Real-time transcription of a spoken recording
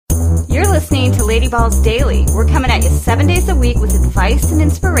You're listening to Lady Balls Daily. We're coming at you 7 days a week with advice and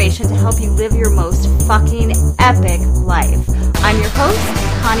inspiration to help you live your most fucking epic life. I'm your host,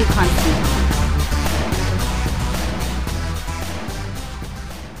 Connie Constantine.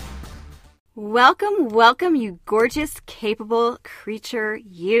 Welcome, you gorgeous, capable creature,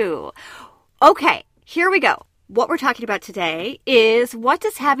 you. Okay, here we go. What we're talking about today is, what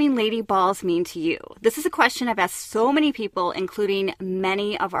does having lady balls mean to you? This is a question I've asked so many people, including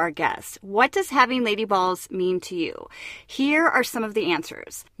many of our guests. What does having lady balls mean to you? Here are some of the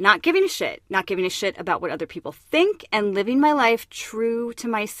answers. Not giving a shit about what other people think, and living my life true to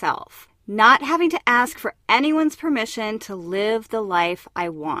myself. Not having to ask for anyone's permission to live the life I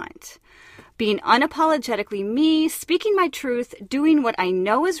want. Being unapologetically me, speaking my truth, doing what I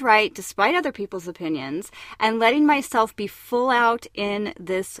know is right despite other people's opinions, and letting myself be full out in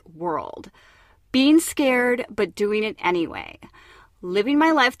this world. Being scared, but doing it anyway. Living my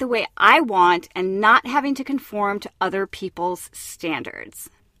life the way I want and not having to conform to other people's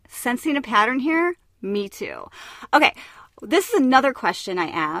standards. Sensing a pattern here? Me too. Okay. This is another question I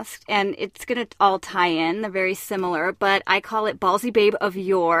asked, and it's going to all tie in. They're very similar, but I call it Ballsy Babe of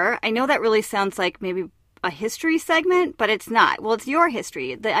Yore. I know that really sounds like maybe a history segment, but it's not. Well, it's your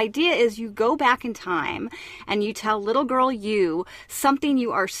history. The idea is you go back in time and you tell little girl you something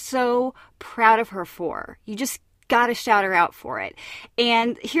you are so proud of her for. You just got to shout her out for it.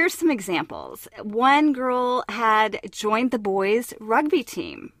 And here's some examples. One girl had joined the boys' rugby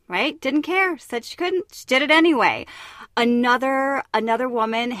team, right? Didn't care. Said she couldn't. She did it anyway. Another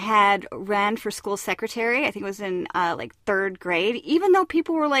woman had ran for school secretary. I think it was in like third grade. Even though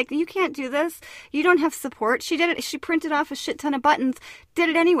people were like, you can't do this. You don't have support. She did it. She printed off a shit ton of buttons. Did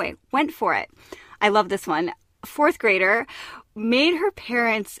it anyway. Went for it. I love this one. Fourth grader made her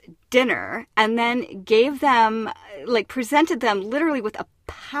parents dinner and then gave them, presented them literally with a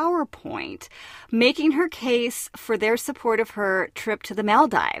PowerPoint, making her case for their support of her trip to the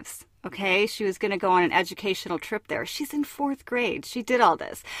Maldives. Okay, she was going to go on an educational trip there. She's in fourth grade. She did all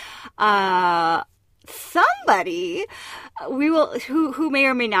this. Somebody who may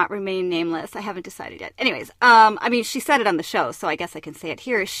or may not remain nameless. I haven't decided yet. Anyways, she said it on the show, so I guess I can say it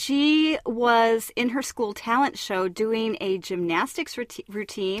here. She was in her school talent show doing a gymnastics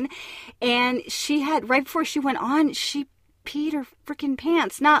routine, and she had, right before she went on, she peed her freaking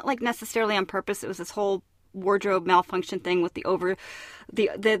pants. Not like necessarily on purpose. It was this whole wardrobe malfunction thing with the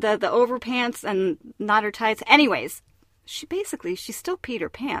overpants and not her tights. Anyways, she still peed her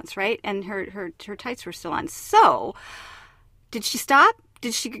pants, right? And her tights were still on. So, did she stop?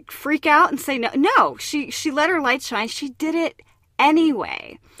 Did she freak out and say no? No, she let her light shine. She did it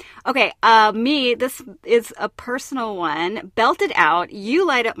anyway. Okay, this is a personal one. Belted out. You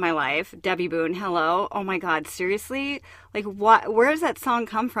light up my life. Debbie Boone, hello. Oh my God, seriously? Where does that song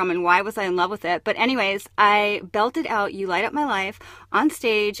come from and why was I in love with it? But anyways, I belted out You Light Up My Life on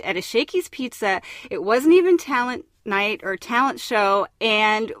stage at a Shakey's Pizza. It wasn't even talent night or talent show,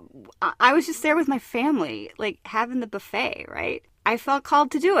 and I was just there with my family, having the buffet, right? I felt called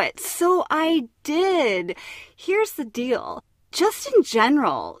to do it, so I did. Here's the deal. Just in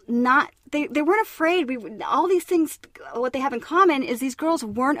general, they weren't afraid. All these things, what they have in common is these girls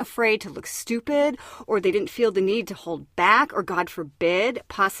weren't afraid to look stupid, or they didn't feel the need to hold back, or God forbid,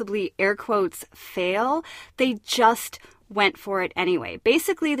 possibly air quotes, fail. They just went for it anyway.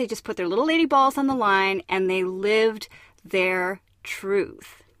 Basically, they just put their little lady balls on the line and they lived their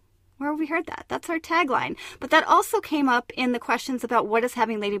truth. Where have we heard that? That's our tagline. But that also came up in the questions about what does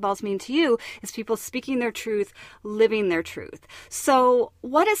having lady balls mean to you, is people speaking their truth, living their truth. So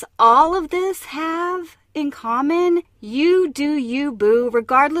what does all of this have in common? You do you, boo,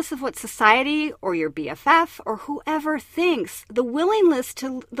 regardless of what society or your BFF or whoever thinks. The willingness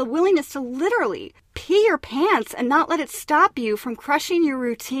to literally pee your pants and not let it stop you from crushing your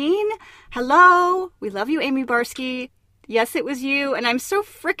routine. Hello, we love you, Amy Barsky. Yes, it was you, and I'm so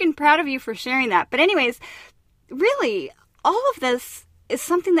freaking proud of you for sharing that. But anyways, really, all of this is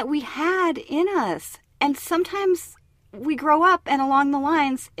something that we had in us. And sometimes we grow up and along the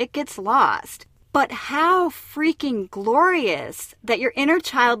lines, it gets lost. But how freaking glorious that your inner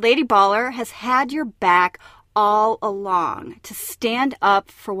child lady baller has had your back all along to stand up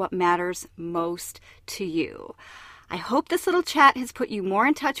for what matters most to you. I hope this little chat has put you more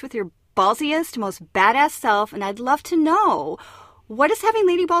in touch with your ballsiest, most badass self, and I'd love to know, what does having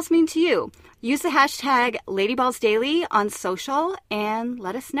lady balls mean to you? Use the hashtag LadyBallsDaily on social and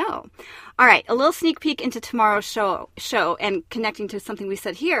let us know. All right, a little sneak peek into tomorrow's show and connecting to something we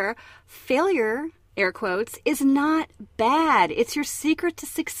said here. Failure, air quotes, is not bad. It's your secret to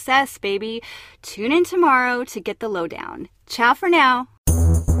success, baby. Tune in tomorrow to get the lowdown. Ciao for now.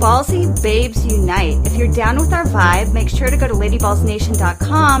 Ballsy Babes Unite. If you're down with our vibe, make sure to go to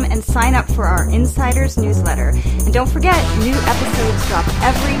ladyballsnation.com and sign up for our Insiders newsletter. And don't forget, new episodes drop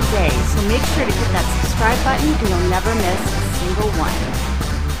every day, so make sure to hit that subscribe button and you'll never miss a single one.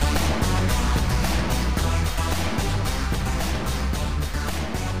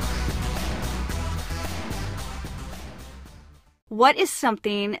 What is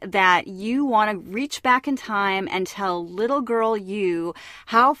something that you want to reach back in time and tell little girl you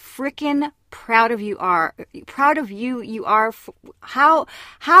how freaking proud of you are? Proud of you are. How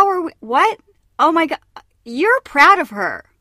are we? What? Oh my God. You're proud of her.